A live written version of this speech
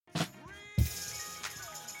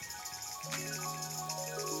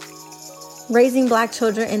Raising Black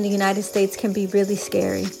children in the United States can be really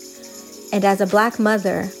scary. And as a Black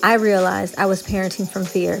mother, I realized I was parenting from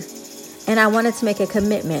fear. And I wanted to make a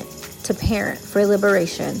commitment to parent for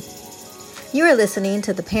liberation. You are listening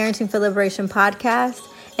to the Parenting for Liberation podcast,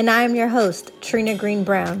 and I am your host, Trina Green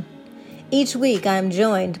Brown. Each week, I am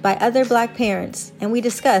joined by other Black parents, and we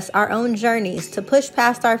discuss our own journeys to push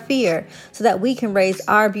past our fear so that we can raise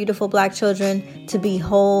our beautiful Black children to be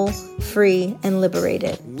whole, free, and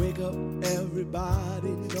liberated. Wake up, everybody,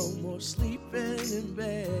 no more sleeping in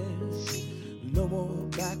bed. No more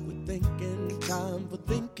backward thinking, time for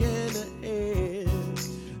thinking ahead.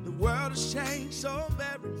 The world has changed so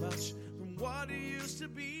very much from what it used to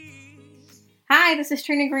be. Hi, this is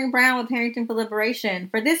Trina Green Brown with Parenting for Liberation.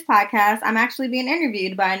 For this podcast, I'm actually being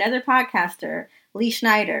interviewed by another podcaster, Lee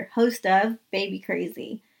Schneider, host of Baby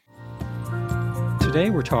Crazy. Today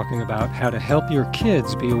we're talking about how to help your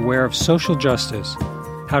kids be aware of social justice,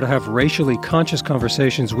 how to have racially conscious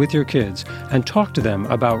conversations with your kids, and talk to them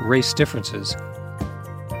about race differences.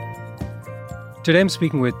 Today I'm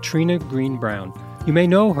speaking with Trina Green Brown. You may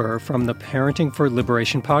know her from the Parenting for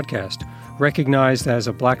Liberation podcast. Recognized as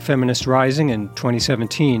a Black feminist rising in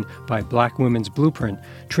 2017 by Black Women's Blueprint,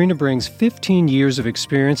 Trina brings 15 years of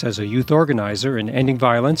experience as a youth organizer in ending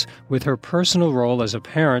violence with her personal role as a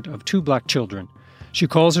parent of 2 Black children. She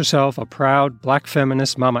calls herself a proud Black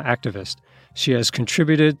feminist mama activist. She has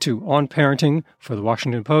contributed to On Parenting for the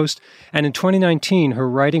Washington Post, and in 2019 her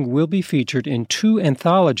writing will be featured in 2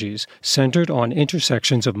 anthologies centered on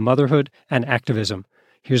intersections of motherhood and activism.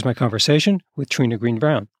 Here's my conversation with Trina Green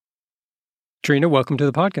Brown. Trina, welcome to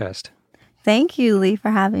the podcast. Thank you, Lee,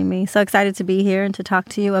 for having me. So excited to be here and to talk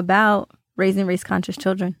to you about raising race-conscious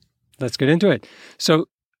children. Let's get into it. So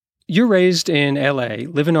you're raised in L.A.,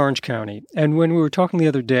 live in Orange County, and when we were talking the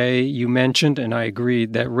other day, you mentioned, and I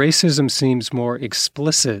agreed, that racism seems more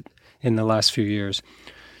explicit in the last few years.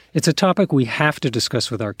 It's a topic we have to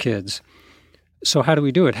discuss with our kids. So how do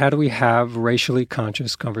we do it? How do we have racially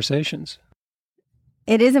conscious conversations?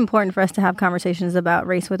 It is important for us to have conversations about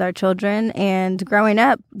race with our children. And growing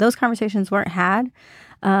up, those conversations weren't had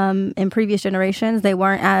in previous generations. They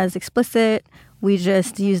weren't as explicit. We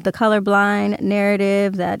just used the colorblind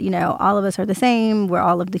narrative that, all of us are the same. We're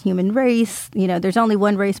all of the human race. There's only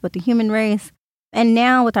one race but the human race. And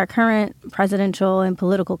now with our current presidential and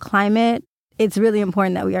political climate, it's really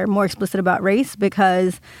important that we are more explicit about race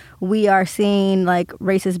because we are seeing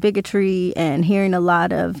racist bigotry and hearing a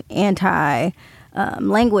lot of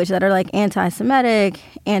language that are anti-Semitic,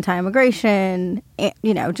 anti-immigration,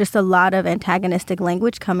 just a lot of antagonistic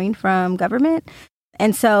language coming from government.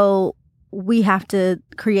 And so we have to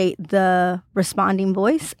create the responding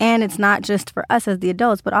voice. And it's not just for us as the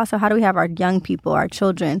adults, but also how do we have our young people, our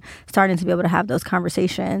children, starting to be able to have those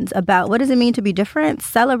conversations about what does it mean to be different,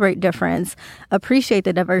 celebrate difference, appreciate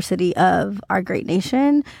the diversity of our great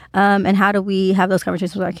nation, and how do we have those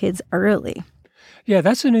conversations with our kids early? Yeah,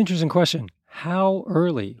 that's an interesting question. How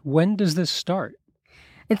early? When does this start?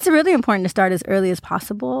 It's really important to start as early as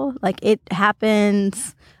possible. It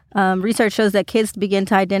happens, research shows that kids begin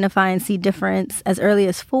to identify and see difference as early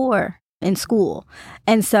as 4 in school.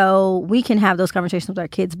 And so we can have those conversations with our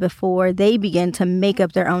kids before they begin to make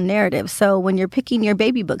up their own narrative. So when you're picking your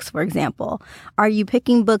baby books, for example, are you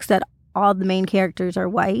picking books that all the main characters are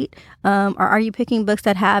white? Or are you picking books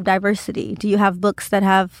that have diversity? Do you have books that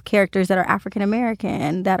have characters that are African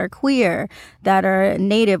American, that are queer, that are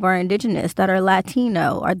Native or Indigenous, that are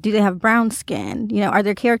Latino? Or do they have brown skin? Are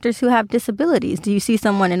there characters who have disabilities? Do you see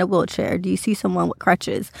someone in a wheelchair? Do you see someone with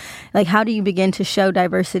crutches? How do you begin to show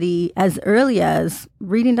diversity as early as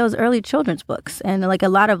reading those early children's books? And a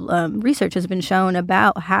lot of research has been shown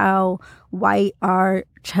about how white our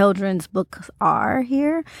children's books are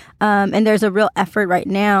here. And there's a real effort right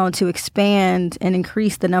now to expand and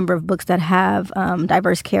increase the number of books that have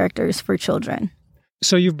diverse characters for children.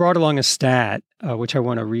 So you've brought along a stat, which I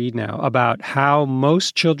want to read now, about how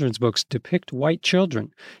most children's books depict white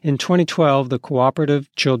children. In 2012, the Cooperative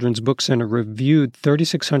Children's Book Center reviewed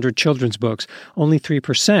 3,600 children's books. Only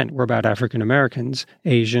 3% were about African Americans.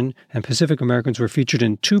 Asian and Pacific Americans were featured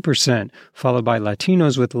in 2%, followed by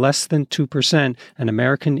Latinos with less than 2%, and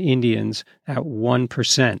American Indians at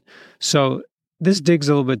 1%. So this digs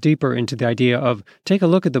a little bit deeper into the idea of take a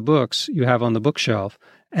look at the books you have on the bookshelf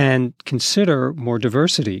and consider more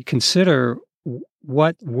diversity. Consider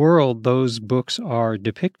what world those books are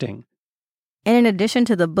depicting. And in addition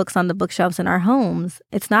to the books on the bookshelves in our homes,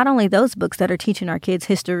 it's not only those books that are teaching our kids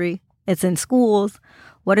history. It's in schools.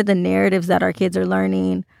 What are the narratives that our kids are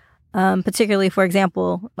learning Particularly, for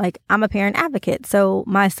example, like I'm a parent advocate. So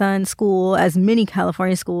my son's school, as many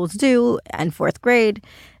California schools do, in fourth grade,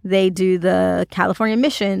 they do the California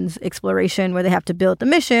missions exploration where they have to build the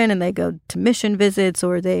mission and they go to mission visits,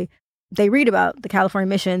 or they read about the California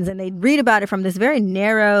missions, and they read about it from this very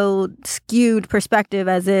narrow, skewed perspective,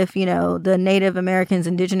 as if, the Native Americans,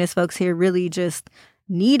 indigenous folks here really just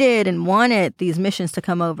needed and wanted these missions to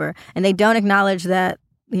come over. And they don't acknowledge that,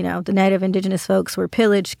 the Native indigenous folks were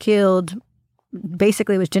pillaged, killed.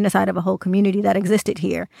 Basically, it was genocide of a whole community that existed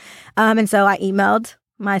here. And so I emailed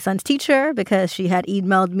my son's teacher because she had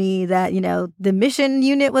emailed me that, the mission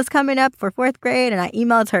unit was coming up for fourth grade. And I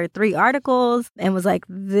emailed her 3 articles and was like,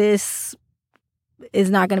 this is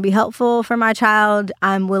not going to be helpful for my child.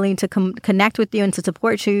 I'm willing to connect with you and to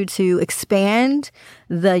support you to expand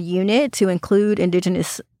the unit to include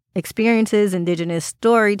indigenous experiences, indigenous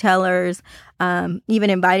storytellers, even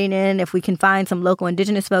inviting in, if we can find some local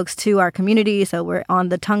indigenous folks to our community. So we're on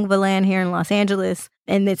the Tongva land here in Los Angeles,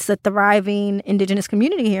 and it's a thriving indigenous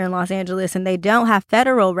community here in Los Angeles, and they don't have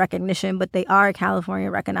federal recognition, but they are a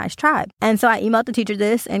California recognized tribe. And so I emailed the teacher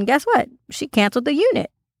this, and guess what? She canceled the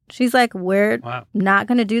unit. She's like, we're not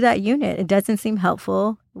going to do that unit. It doesn't seem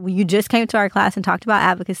helpful. You just came to our class and talked about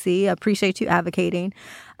advocacy. I appreciate you advocating.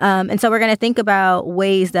 And so we're going to think about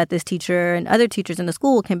ways that this teacher and other teachers in the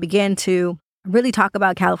school can begin to really talk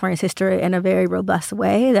about California's history in a very robust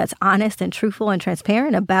way that's honest and truthful and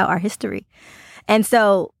transparent about our history. And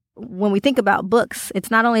so when we think about books,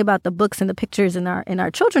 it's not only about the books and the pictures in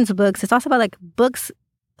our children's books. It's also about like books.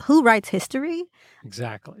 Who writes history?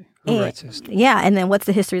 Exactly. Who writes history? Yeah. And then what's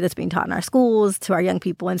the history that's being taught in our schools to our young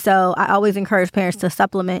people? And so I always encourage parents to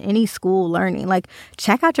supplement any school learning. Like,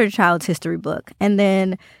 check out your child's history book and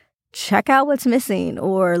then check out what's missing,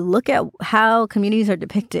 or look at how communities are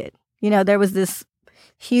depicted. There was this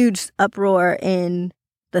huge uproar in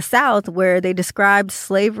the South where they described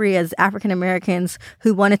slavery as African Americans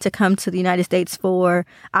who wanted to come to the United States for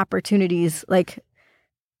opportunities. Like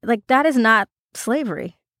that is not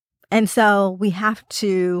slavery. And so we have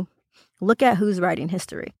to look at who's writing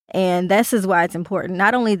history. And this is why it's important,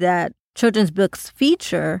 not only that children's books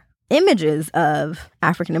feature images of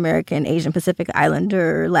African American, Asian Pacific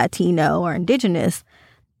Islander, Latino, or Indigenous,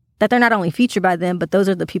 that they're not only featured by them, but those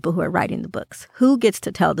are the people who are writing the books. Who gets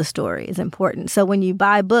to tell the story is important. So when you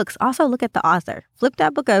buy books, also look at the author. Flip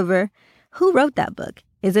that book over. Who wrote that book?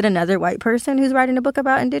 Is it another white person who's writing a book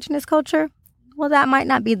about Indigenous culture? Well, that might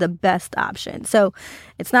not be the best option. So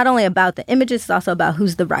it's not only about the images, it's also about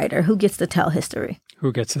who's the writer, who gets to tell history.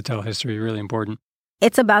 Who gets to tell history, really important.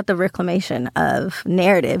 It's about the reclamation of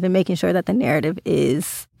narrative and making sure that the narrative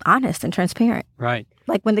is honest and transparent. Right.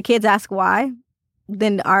 Like when the kids ask why,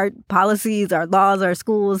 then our policies, our laws, our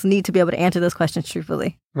schools need to be able to answer those questions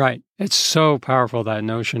truthfully. Right. It's so powerful, that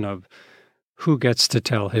notion of who gets to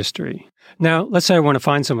tell history. Now, let's say I want to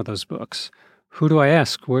find some of those books. Who do I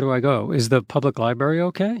ask? Where do I go? Is the public library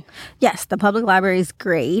okay? Yes, the public library is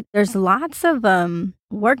great. There's lots of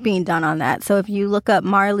work being done on that. So if you look up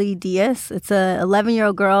Marley Diaz, it's a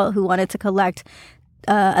 11-year-old girl who wanted to collect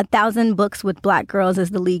 1,000 books with Black girls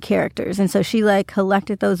as the lead characters. And so she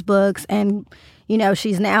collected those books, and,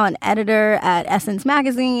 she's now an editor at Essence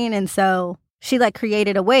Magazine. And so she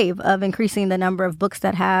created a wave of increasing the number of books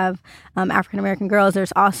that have African-American girls.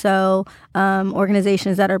 There's also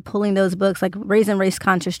organizations that are pulling those books, like Raising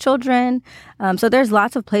Race-Conscious Children. So there's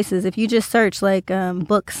lots of places. If you just search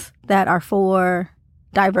books that are for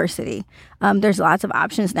diversity, there's lots of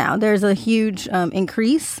options now. There's a huge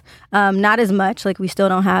increase, not as much, we still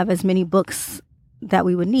don't have as many books that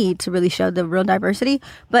we would need to really show the real diversity.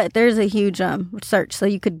 But there's a huge search. So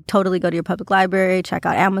you could totally go to your public library, check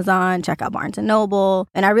out Amazon, check out Barnes & Noble.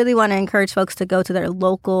 And I really want to encourage folks to go to their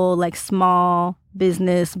local, small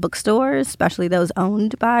business bookstores, especially those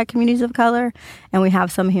owned by communities of color. And we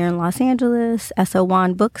have some here in Los Angeles,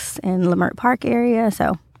 SO1 Books in Leimert Park area.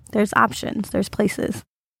 So there's options, there's places.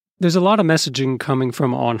 There's a lot of messaging coming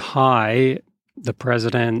from on high, the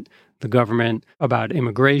president, the government, about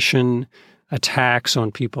immigration, attacks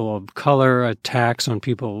on people of color, attacks on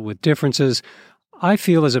people with differences. I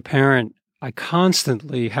feel as a parent, I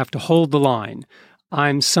constantly have to hold the line.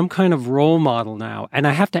 I'm some kind of role model now, and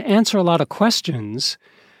I have to answer a lot of questions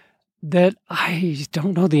that I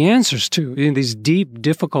don't know the answers to. These deep,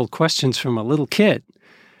 difficult questions from a little kid.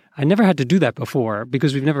 I never had to do that before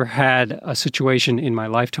because we've never had a situation in my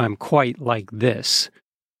lifetime quite like this.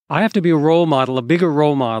 I have to be a role model, a bigger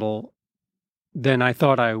role model than I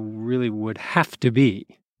thought I really would have to be.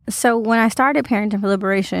 So when I started Parenting for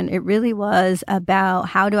Liberation, it really was about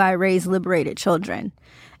how do I raise liberated children?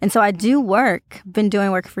 And so I been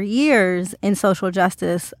doing work for years in social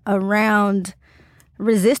justice around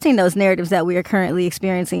resisting those narratives that we are currently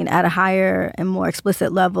experiencing at a higher and more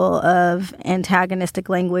explicit level of antagonistic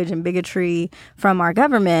language and bigotry from our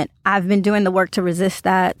government. I've been doing the work to resist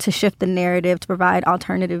that, to shift the narrative, to provide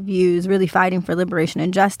alternative views, really fighting for liberation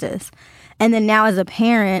and justice. And then now as a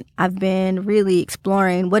parent, I've been really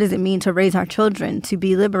exploring what does it mean to raise our children to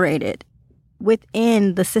be liberated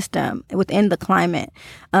within the system, within the climate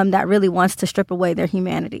that really wants to strip away their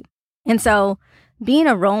humanity. And so being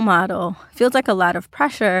a role model feels like a lot of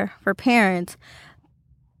pressure for parents.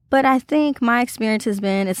 But I think my experience has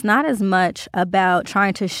been it's not as much about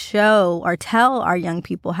trying to show or tell our young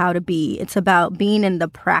people how to be. It's about being in the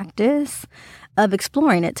practice of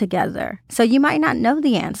exploring it together. So you might not know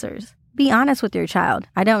the answers. Be honest with your child.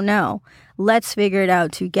 I don't know. Let's figure it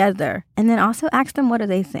out together. And then also ask them, what do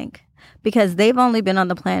they think? Because they've only been on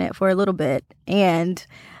the planet for a little bit. And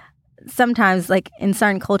sometimes, like in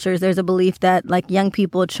certain cultures, there's a belief that like young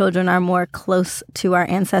people, children are more close to our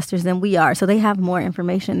ancestors than we are. So they have more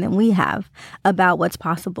information than we have about what's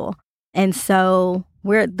possible. And so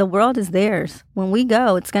the world is theirs. When we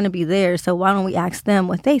go, it's going to be theirs. So why don't we ask them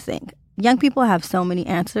what they think? Young people have so many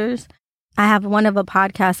answers. I have one of a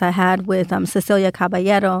podcast I had with Cecilia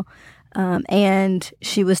Caballero, and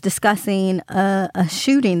she was discussing a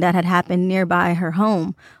shooting that had happened nearby her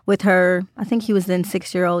home with her, I think he was then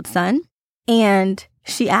 6-year-old son. And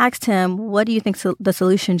she asked him, what do you think the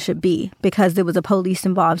solution should be? Because there was a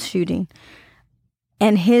police-involved shooting.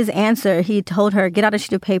 And his answer, he told her, get out a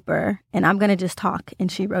sheet of paper and I'm going to just talk.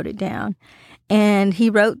 And she wrote it down. And he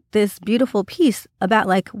wrote this beautiful piece about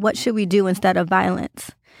like, what should we do instead of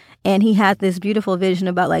violence? And he had this beautiful vision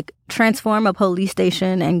about like transform a police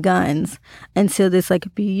station and guns into this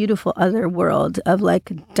like beautiful other world of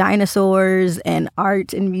like dinosaurs and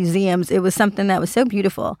art and museums. It was something that was so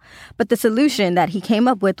beautiful. But the solution that he came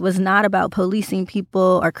up with was not about policing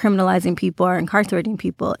people or criminalizing people or incarcerating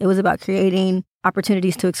people. It was about creating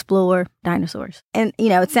opportunities to explore dinosaurs. And, you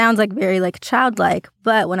know, it sounds like very like childlike,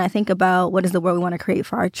 but when I think about what is the world we want to create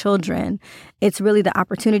for our children, it's really the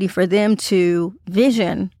opportunity for them to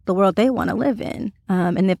vision the world they want to live in.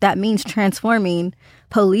 And if that means transforming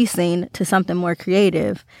policing to something more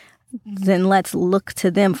creative, then let's look to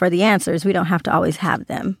them for the answers. We don't have to always have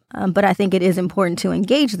them. But I think it is important to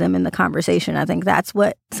engage them in the conversation. I think that's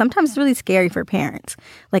what sometimes is really scary for parents.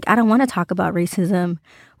 Like, I don't want to talk about racism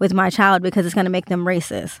with my child because it's going to make them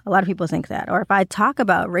racist. A lot of people think that. Or if I talk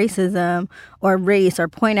about racism or race or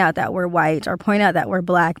point out that we're white or point out that we're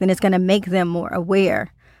black, then it's going to make them more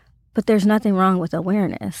aware. But there's nothing wrong with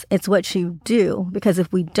awareness. It's what you do. Because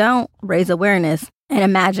if we don't raise awareness and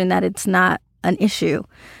imagine that it's not an issue,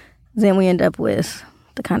 then we end up with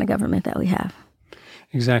the kind of government that we have.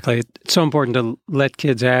 Exactly. It's so important to let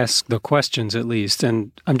kids ask the questions at least.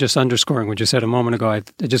 And I'm just underscoring what you said a moment ago. I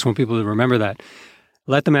just want people to remember that.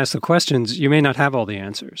 Let them ask the questions. You may not have all the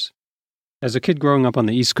answers. As a kid growing up on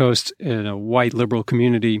the East Coast in a white liberal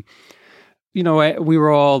community, you know, we were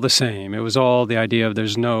all the same. It was all the idea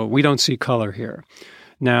of we don't see color here.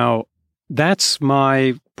 Now, that's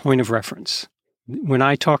my point of reference. When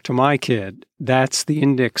I talk to my kid, that's the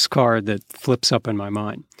index card that flips up in my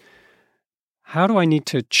mind. How do I need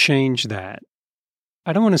to change that?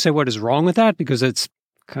 I don't want to say what is wrong with that because it's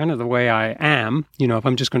kind of the way I am, you know, if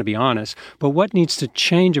I'm just going to be honest. But what needs to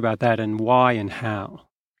change about that and why and how?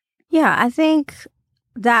 Yeah, I think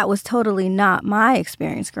that was totally not my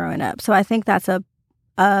experience growing up. So I think that's a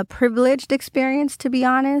privileged experience, to be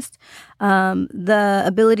honest. The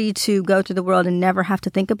ability to go through the world and never have to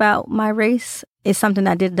think about my race is something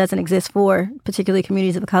that doesn't exist for particularly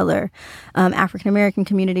communities of color, African-American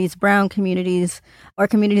communities, brown communities, or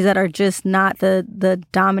communities that are just not the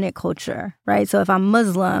dominant culture, right? So if I'm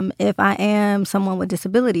Muslim, if I am someone with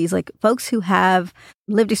disabilities, like folks who have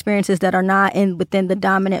lived experiences that are not within the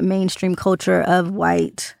dominant mainstream culture of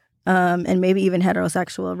white and maybe even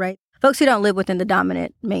heterosexual, right? Folks who don't live within the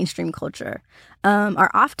dominant mainstream culture are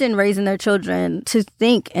often raising their children to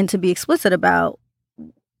think and to be explicit about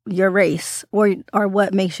your race or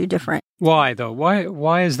what makes you different. Why, though?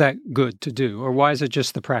 Why is that good to do? Or why is it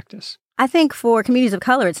just the practice? I think for communities of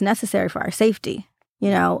color, it's necessary for our safety. You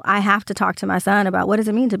know, I have to talk to my son about what does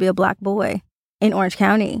it mean to be a Black boy in Orange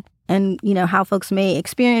County and, you know, how folks may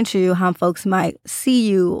experience you, how folks might see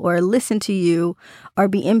you or listen to you or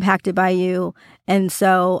be impacted by you. And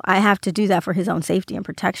so I have to do that for his own safety and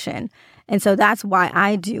protection. And so that's why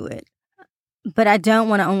I do it. But I don't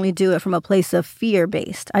want to only do it from a place of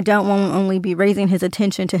fear-based. I don't want to only be raising his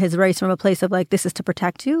attention to his race from a place of like, this is to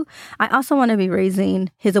protect you. I also want to be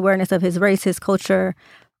raising his awareness of his race, his culture,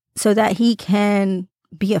 so that he can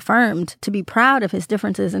be affirmed, to be proud of his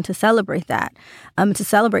differences and to celebrate that, to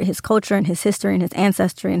celebrate his culture and his history and his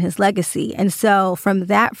ancestry and his legacy. And so from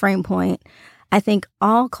that frame point, I think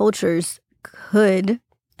all cultures could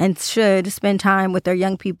and should spend time with their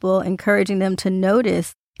young people, encouraging them to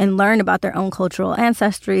notice and learn about their own cultural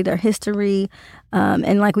ancestry, their history,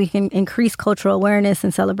 and like we can increase cultural awareness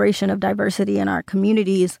and celebration of diversity in our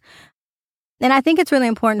communities. And I think it's really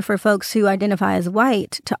important for folks who identify as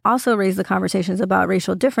white to also raise the conversations about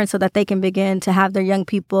racial difference so that they can begin to have their young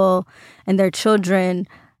people and their children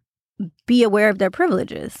be aware of their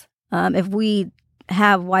privileges. If we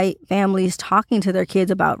have white families talking to their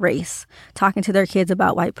kids about race, talking to their kids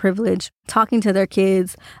about white privilege, talking to their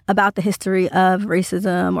kids about the history of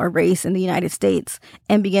racism or race in the United States,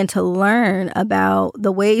 and begin to learn about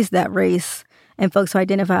the ways that race and folks who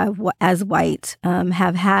identify as white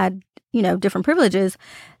have had, different privileges,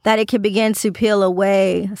 that it can begin to peel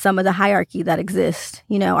away some of the hierarchy that exists.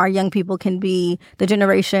 Our young people can be the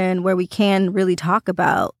generation where we can really talk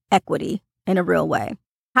about equity in a real way.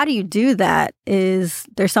 How do you do that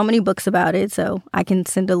there's so many books about it, so I can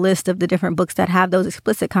send a list of the different books that have those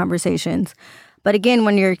explicit conversations. But again,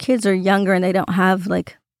 when your kids are younger and they don't have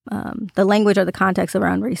the language or the context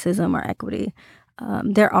around racism or equity,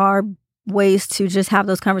 there are ways to just have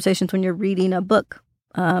those conversations when you're reading a book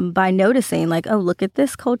by noticing oh, look at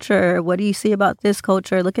this culture. What do you see about this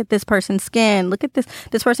culture? Look at this person's skin. Look at this.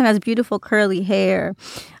 This person has beautiful curly hair.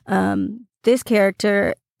 This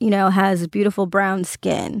character has beautiful brown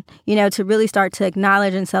skin, to really start to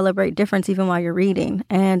acknowledge and celebrate difference even while you're reading.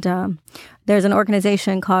 And there's an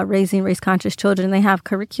organization called Raising Race-Conscious Children. They have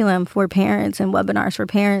curriculum for parents and webinars for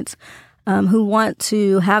parents who want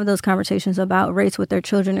to have those conversations about race with their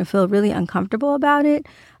children and feel really uncomfortable about it.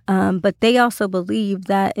 But they also believe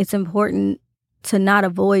that it's important to not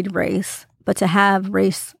avoid race, but to have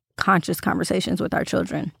race-conscious conversations with our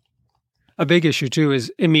children. A big issue, too,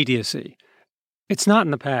 is immediacy. It's not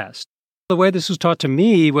in the past. The way this was taught to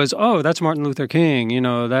me was, oh, that's Martin Luther King.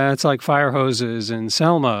 That's like fire hoses and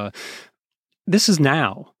Selma. This is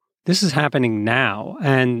now. This is happening now.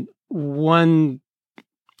 And one,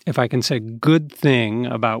 if I can say, good thing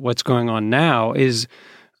about what's going on now is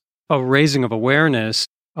a raising of awareness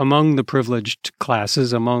among the privileged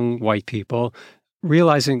classes, among white people,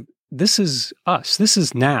 realizing this is us. This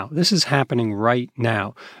is now. This is happening right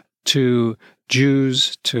now. To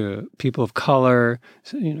Jews, to people of color,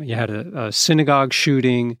 you had a synagogue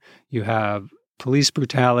shooting, you have police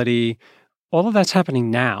brutality. All of that's happening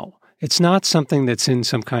now. It's not something that's in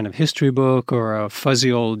some kind of history book or a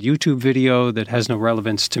fuzzy old YouTube video that has no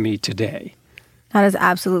relevance to me today. That is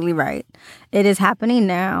absolutely right. It is happening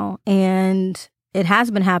now, and it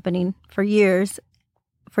has been happening for years,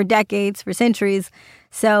 for decades, for centuries.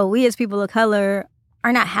 So we as people of color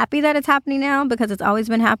are not happy that it's happening now because it's always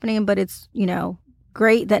been happening, but it's,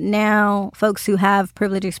 great that now folks who have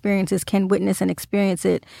privileged experiences can witness and experience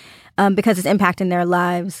it because it's impacting their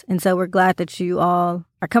lives. And so we're glad that you all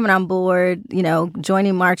are coming on board,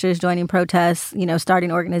 joining marches, joining protests,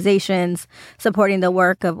 starting organizations, supporting the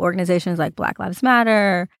work of organizations like Black Lives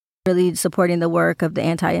Matter, really supporting the work of the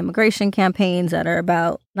anti-immigration campaigns that are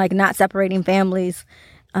about not separating families.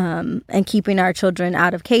 And keeping our children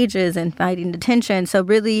out of cages and fighting detention. So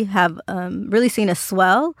really have really seen a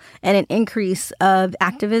swell and an increase of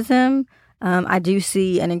activism. I do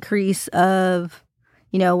see an increase of,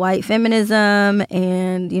 white feminism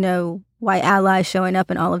and, white allies showing up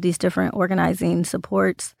in all of these different organizing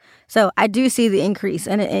supports. So I do see the increase,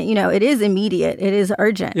 and it is immediate. It is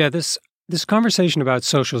urgent. Yeah, this conversation about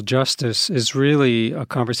social justice is really a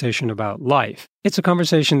conversation about life. It's a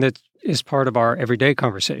conversation that is part of our everyday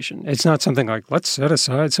conversation. It's not something like, let's set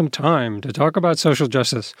aside some time to talk about social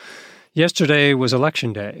justice. Yesterday was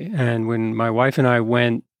election day, and when my wife and I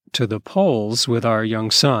went to the polls with our young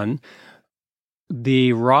son,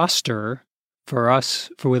 the roster for us,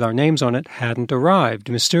 with our names on it, hadn't arrived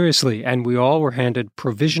mysteriously, and we all were handed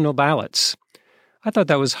provisional ballots. I thought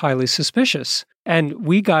that was highly suspicious. And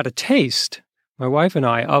we got a taste, my wife and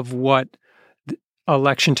I, of what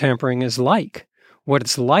election tampering is like, what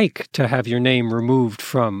it's like to have your name removed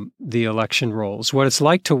from the election rolls, what it's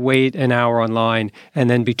like to wait an hour online and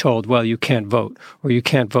then be told, well, you can't vote, or you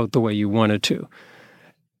can't vote the way you wanted to.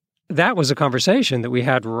 That was a conversation that we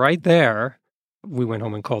had right there. We went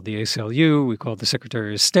home and called the ACLU, we called the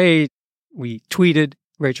Secretary of State, we tweeted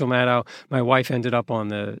Rachel Maddow. My wife ended up on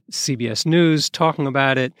the CBS News talking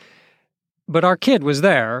about it. But our kid was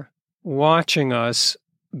there, watching us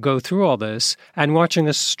go through all this and watching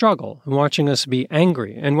us struggle and watching us be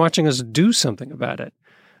angry and watching us do something about it.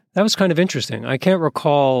 That was kind of interesting. I can't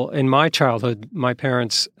recall in my childhood my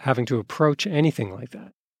parents having to approach anything like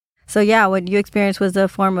that. So yeah, what you experienced was a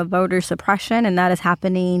form of voter suppression, and that has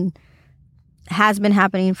been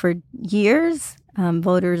happening for years.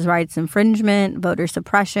 Voters' rights infringement, voter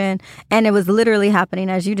suppression, and it was literally happening,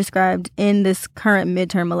 as you described, in this current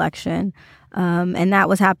midterm election. And that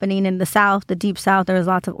was happening in the South, the Deep South. There was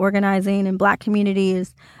lots of organizing in Black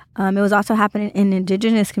communities. It was also happening in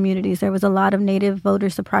Indigenous communities. There was a lot of Native voter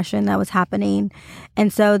suppression that was happening.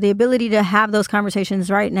 And so the ability to have those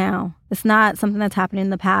conversations right now, it's not something that's happening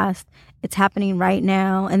in the past. It's happening right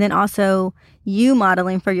now. And then also you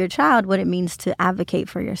modeling for your child what it means to advocate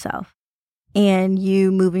for yourself. And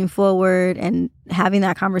you moving forward and having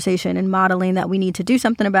that conversation and modeling that we need to do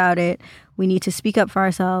something about it. We need to speak up for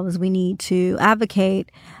ourselves. We need to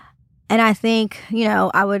advocate. And I think,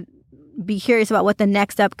 I would be curious about what the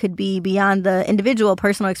next step could be beyond the individual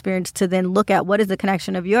personal experience to then look at what is the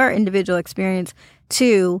connection of your individual experience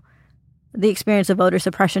to the experience of voter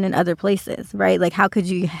suppression in other places, right? Like, how could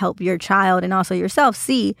you help your child and also yourself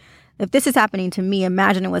see if this is happening to me,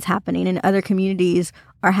 imagining what's happening in other communities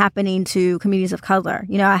are happening to communities of color.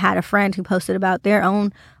 I had a friend who posted about their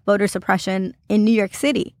own voter suppression in New York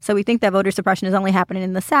City. So we think that voter suppression is only happening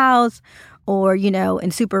in the South or,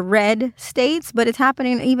 in super red states, but it's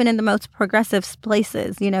happening even in the most progressive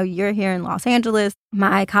places. You're here in Los Angeles.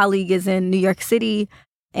 My colleague is in New York City.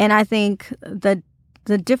 And I think the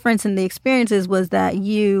difference in the experiences was that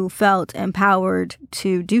you felt empowered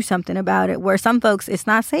to do something about it, where some folks, it's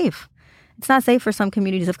not safe. It's not safe for some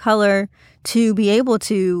communities of color to be able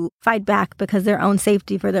to fight back because their own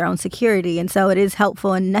safety, for their own security. And so it is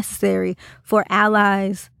helpful and necessary for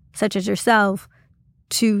allies such as yourself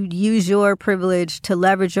to use your privilege, to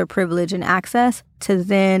leverage your privilege and access to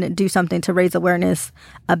then do something to raise awareness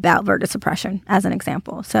about voter suppression, as an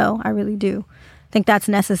example. So I really do think that's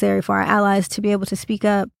necessary for our allies to be able to speak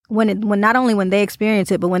up when not only when they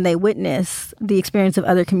experience it, but when they witness the experience of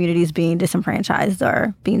other communities being disenfranchised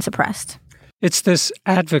or being suppressed. It's this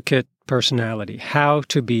advocate personality, how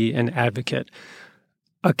to be an advocate.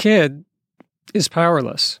 A kid is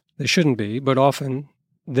powerless. They shouldn't be, but often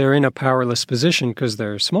they're in a powerless position because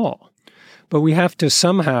they're small. But we have to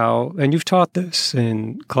somehow, and you've taught this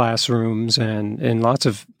in classrooms and in lots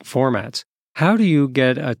of formats, how do you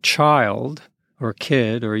get a child or a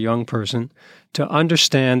kid or a young person to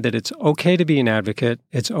understand that it's okay to be an advocate,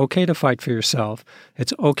 it's okay to fight for yourself,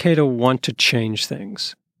 it's okay to want to change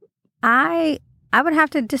things? I would have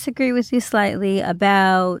to disagree with you slightly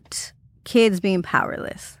about kids being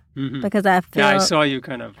powerless. Mm-hmm. Because I feel... Yeah, I saw you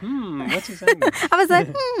kind of, what's he saying? I was like,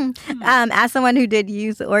 As someone who did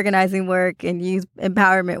youth organizing work and youth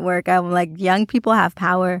empowerment work, I'm like, young people have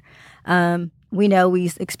power. We know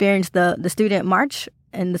we experienced the student march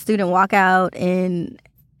and the student walkout in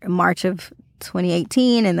March of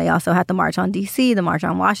 2018, and they also had the March on D.C., the March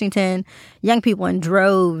on Washington. Young people in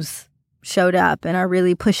droves showed up and are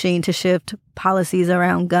really pushing to shift policies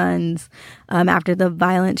around guns after the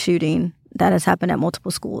violent shooting that has happened at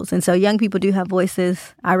multiple schools. And so young people do have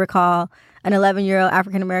voices. I recall an 11-year-old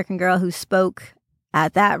African-American girl who spoke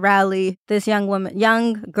at that rally. This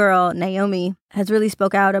young girl, Naomi, has really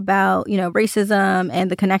spoke out about, racism and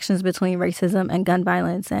the connections between racism and gun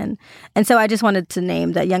violence. And so I just wanted to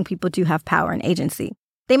name that young people do have power and agency.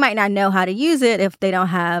 They might not know how to use it if they don't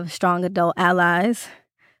have strong adult allies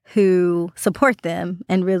who support them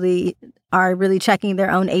and really are really checking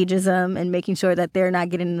their own ageism and making sure that they're not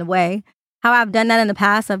getting in the way. How I've done that in the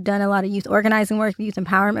past, I've done a lot of youth organizing work, youth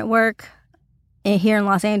empowerment work here in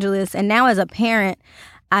Los Angeles. And now as a parent,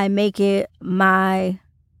 I make it my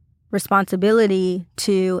responsibility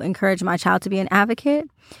to encourage my child to be an advocate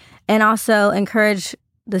and also encourage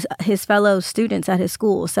his fellow students at his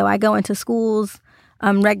school. So I go into schools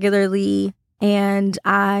regularly and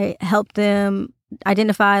I help them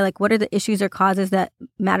identify what are the issues or causes that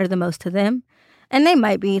matter the most to them. And they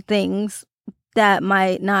might be things that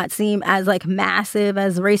might not seem as massive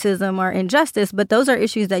as racism or injustice, but those are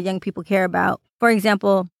issues that young people care about. For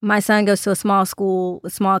example, my son goes to a small school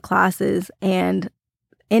with small classes, and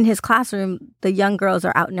in his classroom, the young girls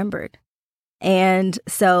are outnumbered. And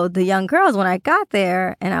so the young girls, when I got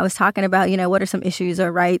there and I was talking about, what are some issues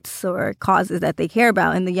or rights or causes that they care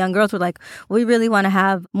about? And the young girls were like, we really want to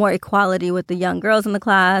have more equality with the young girls in the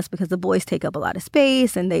class because the boys take up a lot of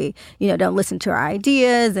space and they, don't listen to our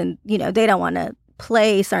ideas and, they don't want to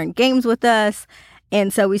play certain games with us.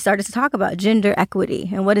 And so we started to talk about gender equity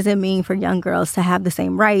and what does it mean for young girls to have the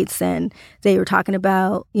same rights. And they were talking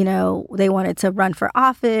about, they wanted to run for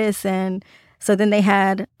office. And so then they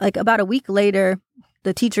had, like, about a week later,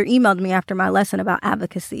 the teacher emailed me after my lesson about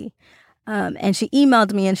advocacy. And she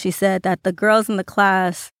emailed me and she said that the girls in the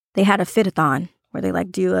class, they had a fit-a-thon where they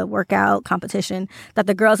do a workout competition, that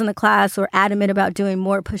the girls in the class were adamant about doing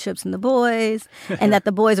more push-ups than the boys and that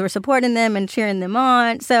the boys were supporting them and cheering them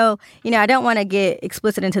on. So, I don't want to get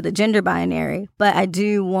explicit into the gender binary, but I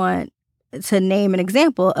do want to name an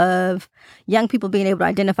example of young people being able to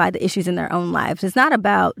identify the issues in their own lives. It's not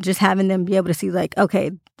about just having them be able to see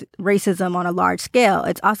racism on a large scale.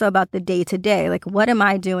 It's also about the day-to-day. What am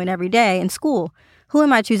I doing every day in school? Who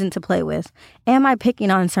am I choosing to play with? Am I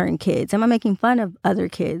picking on certain kids? Am I making fun of other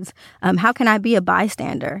kids? How can I be a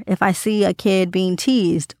bystander? If I see a kid being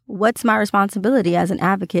teased, what's my responsibility as an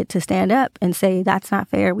advocate to stand up and say, that's not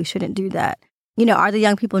fair, we shouldn't do that? Are the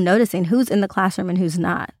young people noticing who's in the classroom and who's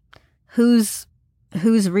not? Who's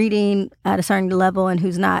reading at a certain level and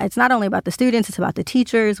who's not? It's not only about the students, it's about the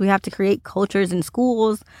teachers. We have to create cultures in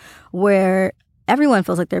schools where everyone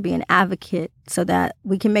feels like they're being an advocate so that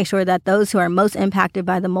we can make sure that those who are most impacted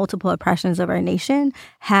by the multiple oppressions of our nation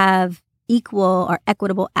have equal or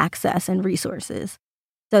equitable access and resources.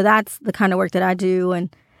 So that's the kind of work that I do.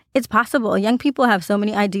 And it's possible. Young people have so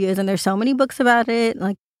many ideas and there's so many books about it.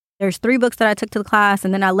 There's 3 books that I took to the class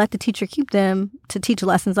and then I let the teacher keep them to teach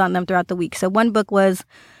lessons on them throughout the week. So one book was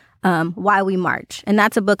Why We March. And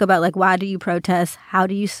that's a book about why do you protest? How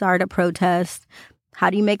do you start a protest? How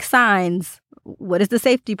do you make signs? What is the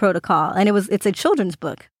safety protocol? And it's a children's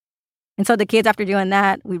book. And so the kids, after doing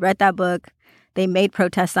that, we read that book. They made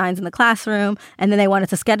protest signs in the classroom. And then they wanted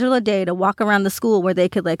to schedule a day to walk around the school where they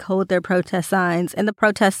could hold their protest signs. And the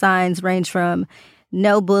protest signs range from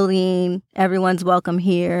no bullying, everyone's welcome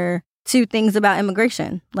here, to things about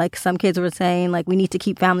immigration. Some kids were saying, we need to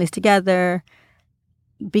keep families together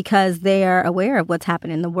because they are aware of what's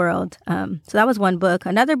happening in the world. So that was one book.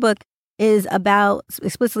 Another book is about,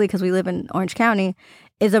 explicitly because we live in Orange County,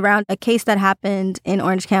 is around a case that happened in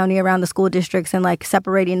Orange County around the school districts and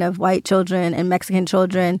separating of white children and Mexican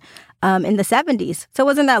children in the 70s. So it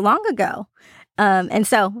wasn't that long ago. And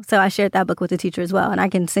so I shared that book with the teacher as well. And I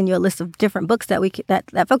can send you a list of different books that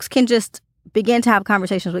that folks can just begin to have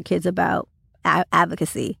conversations with kids about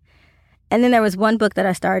advocacy. And then there was one book that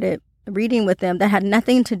I started reading with them that had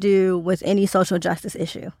nothing to do with any social justice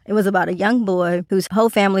issue. It was about a young boy whose whole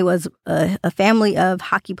family was a family of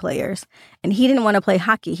hockey players. And he didn't want to play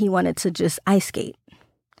hockey. He wanted to just ice skate.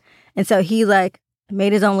 And so he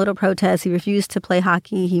made his own little protest. He refused to play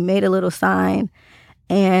hockey. He made a little sign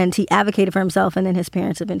and he advocated for himself. And then his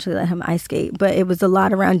parents eventually let him ice skate. But it was a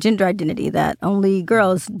lot around gender identity, that only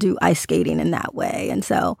girls do ice skating in that way. And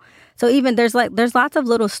so even there's lots of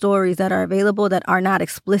little stories that are available that are not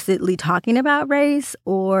explicitly talking about race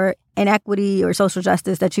or inequity or social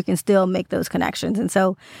justice, that you can still make those connections. And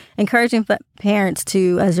so encouraging parents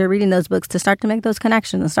to, as you're reading those books, to start to make those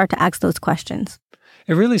connections and start to ask those questions.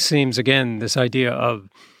 It really seems, again, this idea of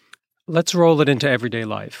let's roll it into everyday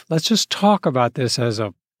life. Let's just talk about this as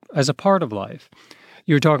a part of life.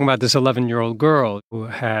 You were talking about this 11-year-old girl who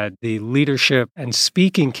had the leadership and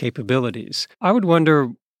speaking capabilities. I would wonder,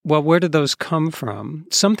 well, where did those come from?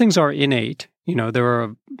 Some things are innate. There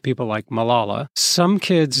are people like Malala. Some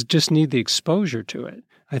kids just need the exposure to it.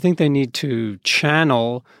 I think they need to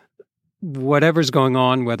channel whatever's going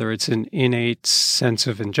on, whether it's an innate sense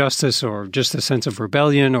of injustice or just a sense of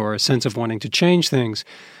rebellion or a sense of wanting to change things.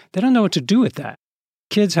 They don't know what to do with that.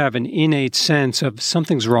 Kids have an innate sense of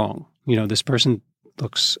something's wrong. This person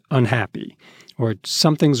looks unhappy, or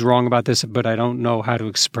something's wrong about this, but I don't know how to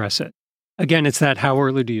express it. Again, it's that how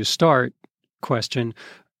early do you start question.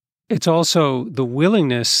 It's also the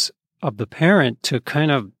willingness of the parent to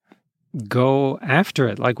kind of go after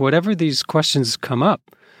it. Whatever these questions come up,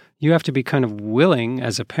 you have to be kind of willing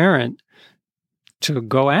as a parent to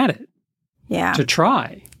go at it. Yeah. To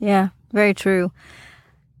try. Yeah, very true.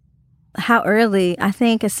 How early? I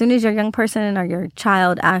think as soon as your young person or your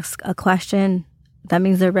child asks a question, that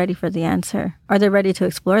means they're ready for the answer, or they're ready to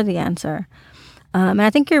explore the answer. And I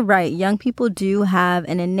think you're right. Young people do have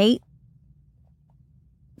an innate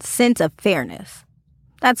sense of fairness.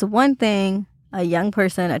 That's one thing, a young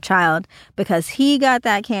person, a child, because he got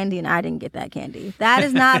that candy and I didn't get that candy. That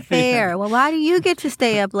is not fair. Yeah. Well, why do you get to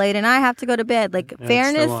stay up late and I have to go to bed?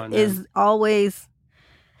 Fairness is always,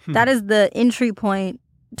 that is the entry point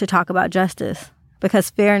to talk about justice, because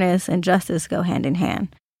fairness and justice go hand in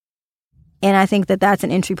hand. And I think that that's an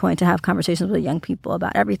entry point to have conversations with young people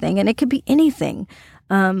about everything. And it could be anything,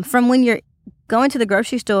 from when you're going to the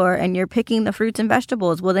grocery store and you're picking the fruits and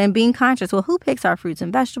vegetables, well, then being conscious, well, who picks our fruits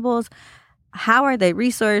and vegetables? How are they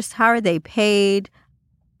resourced? How are they paid?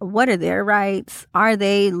 What are their rights? Are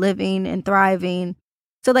they living and thriving?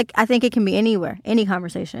 So, like, I think it can be anywhere, any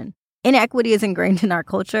conversation. Inequity is ingrained in our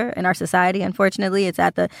culture, in our society. Unfortunately, it's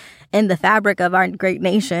in the fabric of our great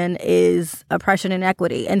nation is oppression and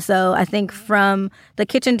inequity. And so I think from the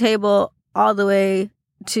kitchen table all the way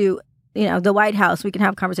to, the White House, we can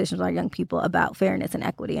have conversations with our young people about fairness and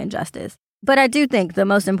equity and justice. But I do think the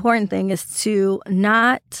most important thing is to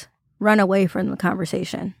not run away from the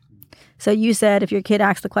conversation. So you said if your kid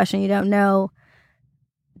asks the question you don't know,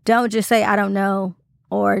 don't just say, I don't know,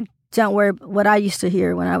 or don't worry. What I used to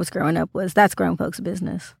hear when I was growing up was, that's grown folks'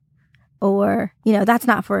 business. Or, that's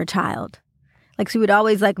not for a child. Like, so we would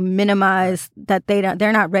always minimize that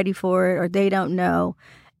they're not ready for it or they don't know.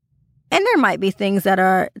 And there might be things that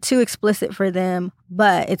are too explicit for them,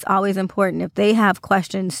 but it's always important if they have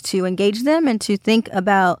questions to engage them and to think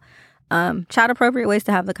about child-appropriate ways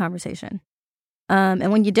to have the conversation.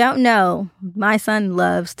 And when you don't know, my son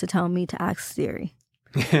loves to tell me to ask Siri.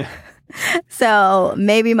 So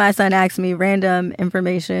maybe my son asks me random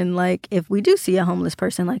information, like if we do see a homeless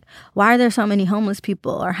person, like, why are there so many homeless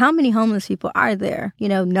people? Or how many homeless people are there?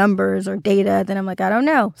 Numbers or data. Then I'm like, I don't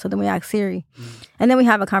know. So then we ask Siri. And then we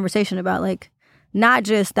have a conversation about not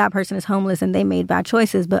just that person is homeless and they made bad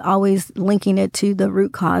choices, but always linking it to the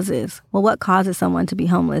root causes. Well, what causes someone to be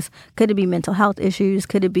homeless? Could it be mental health issues?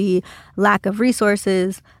 Could it be lack of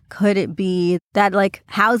resources? Could it be that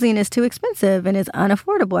housing is too expensive and is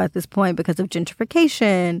unaffordable at this point because of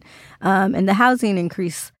gentrification and the housing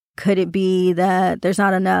increase? Could it be that there's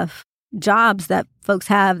not enough jobs that folks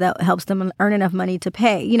have that helps them earn enough money to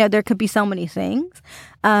pay? There could be so many things.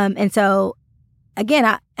 And so,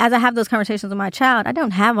 again, as I have those conversations with my child, I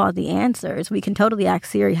don't have all the answers. We can totally ask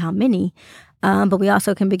Siri how many, but we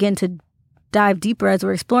also can begin to dive deeper as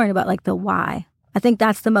we're exploring about the why. I think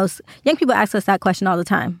that's the most, young people ask us that question all the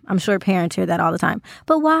time. I'm sure parents hear that all the time.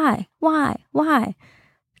 But why? Why?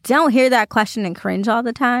 Don't hear that question and cringe all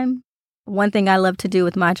the time. One thing I love to do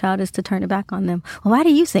with my child is to turn it back on them. Well, why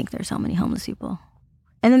do you think there's so many homeless people?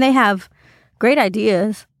 And then they have great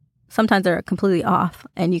ideas. Sometimes they're completely off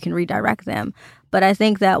and you can redirect them. But I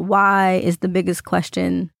think that why is the biggest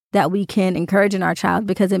question that we can encourage in our child,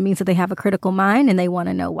 because it means that they have a critical mind and they want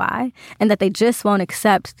to know why, and that they just won't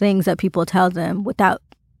accept things that people tell them without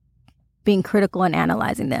being critical and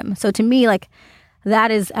analyzing them. So to me,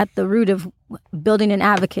 that is at the root of building an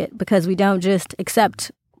advocate, because we don't just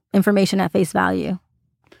accept information at face value.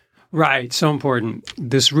 Right. So important.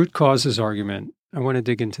 This root causes argument, I want to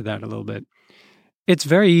dig into that a little bit. It's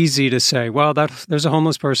very easy to say, well, there's a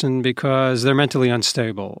homeless person because they're mentally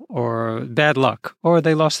unstable or bad luck or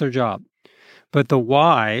they lost their job. But the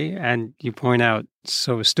why, and you point out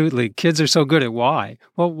so astutely, kids are so good at why.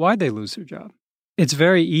 Well, why'd they lose their job? It's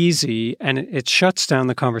very easy, and it shuts down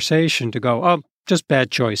the conversation to go, oh, just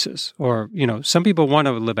bad choices. Or, some people want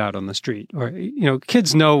to live out on the street. Or,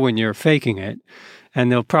 kids know when you're faking it,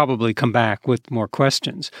 and they'll probably come back with more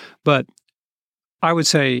questions. But I would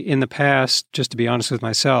say in the past, just to be honest with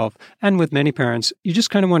myself and with many parents, you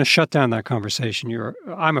just kind of want to shut down that conversation.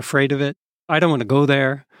 I'm afraid of it. I don't want to go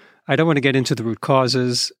there. I don't want to get into the root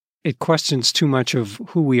causes. It questions too much of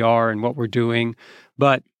who we are and what we're doing.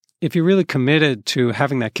 But if you're really committed to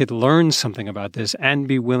having that kid learn something about this and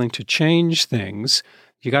be willing to change things,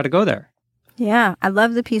 you got to go there. Yeah, I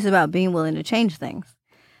love the piece about being willing to change things,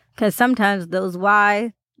 because sometimes those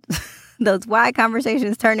why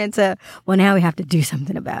conversations turn into, well, now we have to do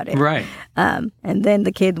something about it. Right. And then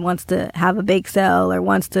the kid wants to have a bake sale or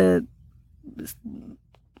wants to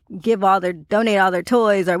donate all their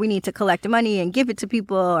toys, or we need to collect money and give it to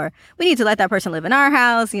people, or we need to let that person live in our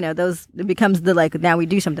house. It becomes now we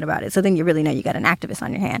do something about it. So then you really know you got an activist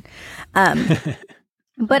on your hand.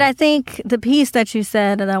 But I think the piece that you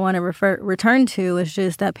said that I want to return to is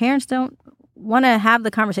just that parents don't want to have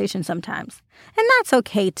the conversation sometimes. And that's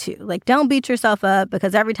okay too. Don't beat yourself up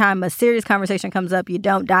because every time a serious conversation comes up, you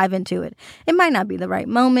don't dive into it. It might not be the right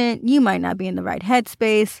moment. You might not be in the right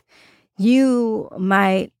headspace. You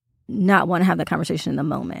might not want to have the conversation in the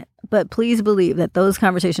moment. But please believe that those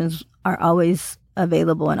conversations are always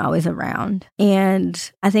available and always around.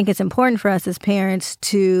 And I think it's important for us as parents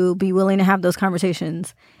to be willing to have those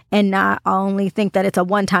conversations and not only think that it's a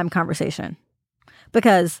one-time conversation.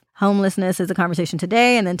 Because homelessness is a conversation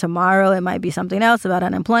today, and then tomorrow it might be something else about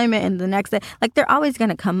unemployment, and the next day, they're always going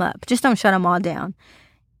to come up. Just don't shut them all down.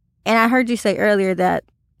 And I heard you say earlier that,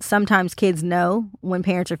 sometimes kids know when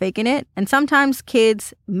parents are faking it. And sometimes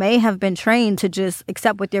kids may have been trained to just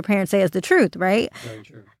accept what their parents say as the truth, right? Very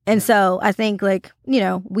true. And so I think, like, you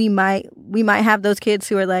know, we might have those kids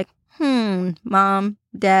who are like, mom,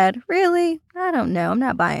 dad, really? I don't know. I'm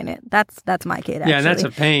not buying it. That's my kid, actually. Yeah, and that's a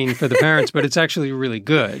pain for the parents, but it's actually really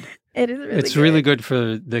good. It is really It's good. really good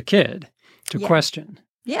for the kid to question.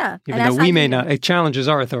 Yeah. Even though we may not, it challenges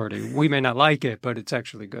our authority. We may not like it, but it's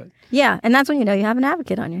actually good. Yeah. And that's when you know you have an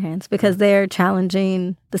advocate on your hands, because they're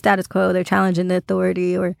challenging the status quo, they're challenging the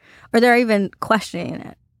authority, or they're even questioning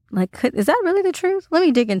it. Like, is that really the truth? Let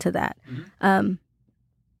me dig into that. Mm-hmm.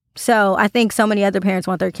 So I think so many other parents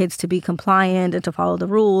want their kids to be compliant and to follow the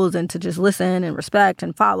rules and to just listen and respect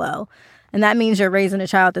and follow. And that means you're raising a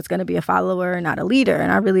child that's going to be a follower and not a leader.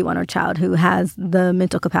 And I really want a child who has the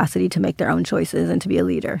mental capacity to make their own choices and to be a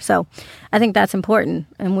leader. So I think that's important.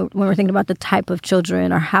 And when we're thinking about the type of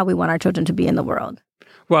children or how we want our children to be in the world.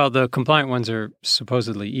 Well, the compliant ones are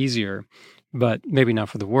supposedly easier, but maybe not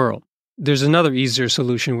for the world. There's another easier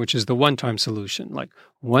solution, which is the one-time solution. Like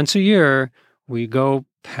once a year, we go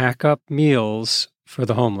pack up meals for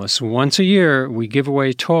the homeless. Once a year, we give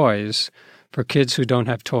away toys for kids who don't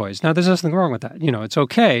have toys. Now, there's nothing wrong with that. You know, it's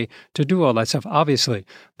okay to do all that stuff, obviously.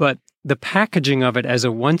 But the packaging of it as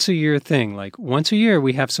a once-a-year thing, like once a year,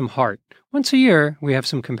 we have some heart. Once a year, we have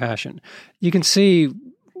some compassion. You can see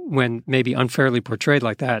when maybe unfairly portrayed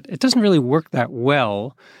like that, it doesn't really work that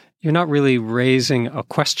well. You're not really raising a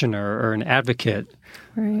questioner or an advocate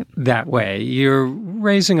that way. You're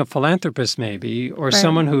raising a philanthropist maybe, or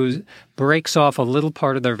someone who breaks off a little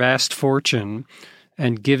part of their vast fortune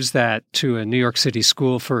and gives that to a New York City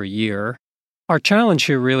school for a year. Our challenge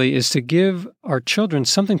here really is to give our children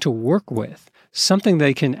something to work with, something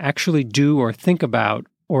they can actually do or think about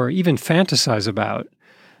or even fantasize about,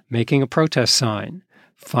 making a protest sign,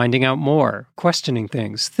 finding out more, questioning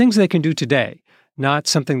things they can do today. Not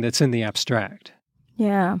something that's in the abstract.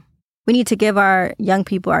 Yeah. We need to give our young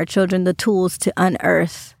people, our children, the tools to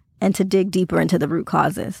unearth and to dig deeper into the root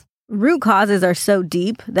causes. Root causes are so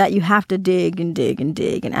deep that you have to dig and dig and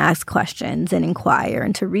dig and ask questions and inquire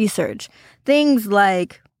and to research. Things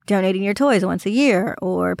like donating your toys once a year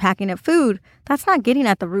or packing up food, that's not getting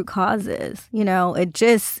at the root causes. You know, it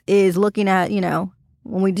just is looking at, you know,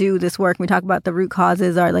 when we do this work, we talk about the root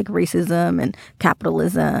causes are like racism and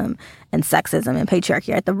capitalism and sexism and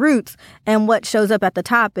patriarchy at the roots. And what shows up at the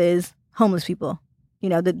top is homeless people. You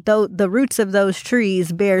know, the roots of those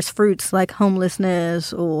trees bears fruits like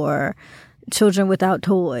homelessness or children without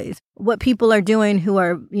toys. What people are doing who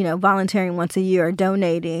are, you know, volunteering once a year or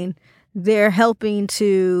donating, they're helping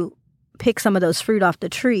to pick some of those fruit off the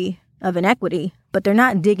tree of inequity, but they're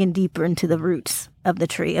not digging deeper into the roots of the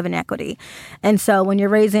tree of inequity. And so when you're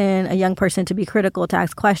raising a young person to be critical, to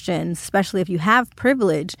ask questions, especially if you have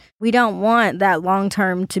privilege, we don't want that long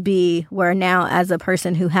term to be where now as a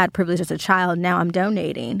person who had privilege as a child, now I'm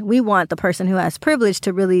donating. We want the person who has privilege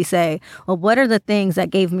to really say, well, what are the things that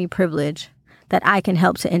gave me privilege that I can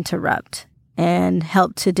help to interrupt and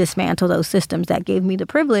help to dismantle those systems that gave me the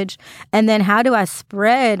privilege? And then how do I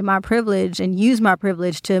spread my privilege and use my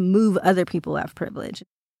privilege to move other people who have privilege?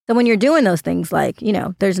 So when you're doing those things, like, you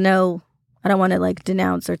know, there's no, I don't want to like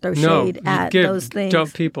denounce or throw shade at those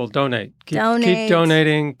things. People donate. Keep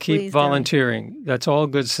donating, keep volunteering. Donate. That's all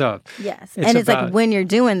good stuff. Yes. And it's like when you're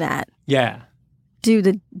doing that, do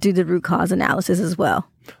the root cause analysis as well.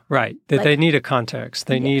 Right. That they need a context.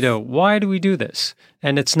 They need a, why do we do this?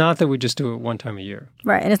 And it's not that we just do it one time a year.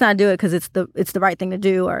 Right. And it's not do it because it's the right thing to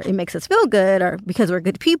do or it makes us feel good or because we're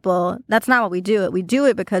good people. That's not what we do it. We do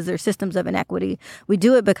it because there's systems of inequity. We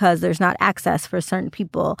do it because there's not access for certain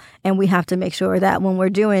people. And we have to make sure that when we're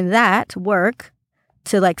doing that work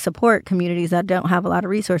to like support communities that don't have a lot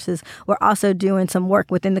of resources, we're also doing some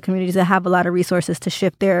work within the communities that have a lot of resources to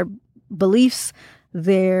shift their beliefs,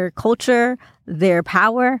 their culture, their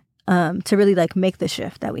power, to really like make the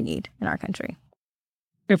shift that we need in our country.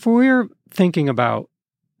 If we're thinking about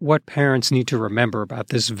what parents need to remember about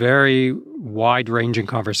this very wide-ranging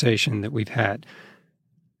conversation that we've had,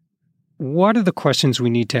 what are the questions we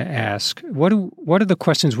need to ask? What are the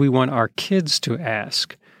questions we want our kids to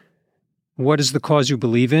ask? What is the cause you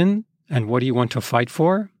believe in, and what do you want to fight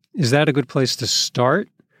for? Is that a good place to start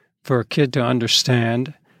for a kid to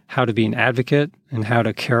understand how to be an advocate and how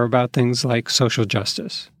to care about things like social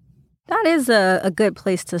justice? That is a good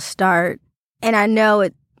place to start. And I know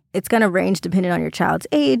it's going to range depending on your child's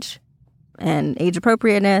age and age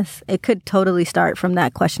appropriateness. It could totally start from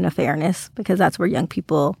that question of fairness, because that's where young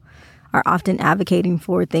people are often advocating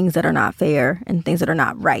for things that are not fair and things that are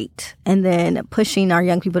not right. And then pushing our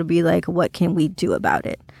young people to be like, what can we do about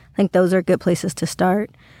it? I think those are good places to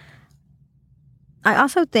start. I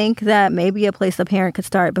also think that maybe a place a parent could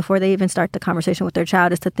start before they even start the conversation with their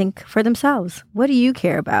child is to think for themselves. What do you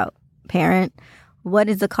care about, parent? What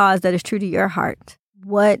is the cause that is true to your heart?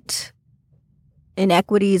 What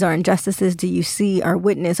inequities or injustices do you see or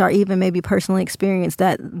witness or even maybe personally experience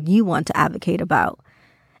that you want to advocate about?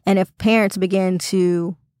 And if parents begin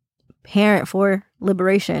to parent for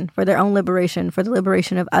liberation, for their own liberation, for the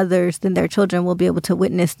liberation of others, then their children will be able to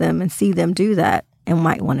witness them and see them do that and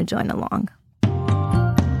might want to join along.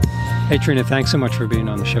 Hey, Trina, thanks so much for being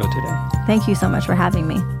on the show today. Thank you so much for having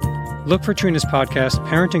me. Look for Trina's podcast,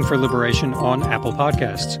 Parenting for Liberation, on Apple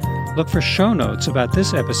Podcasts. Look for show notes about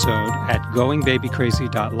this episode at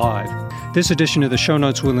goingbabycrazy.live. This edition of the show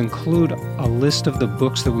notes will include a list of the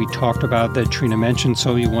books that we talked about that Trina mentioned,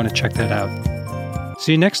 so you want to check that out.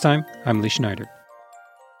 See you next time. I'm Lee Schneider.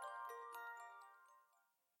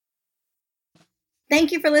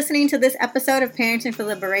 Thank you for listening to this episode of Parenting for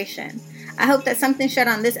Liberation. I hope that something shared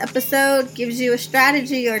on this episode gives you a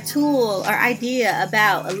strategy or tool or idea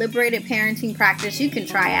about a liberated parenting practice you can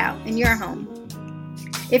try out in your home.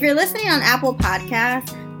 If you're listening on Apple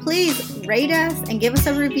Podcasts, please rate us and give us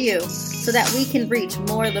a review so that we can reach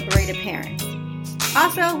more liberated parents.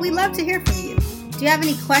 Also, we love to hear from you. Do you have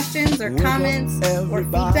any questions or comments or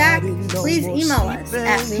feedback? Please email us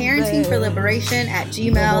at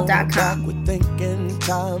parentingforliberation@gmail.com. We're thinking,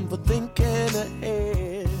 time for thinking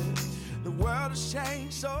ahead. The world has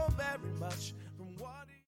changed so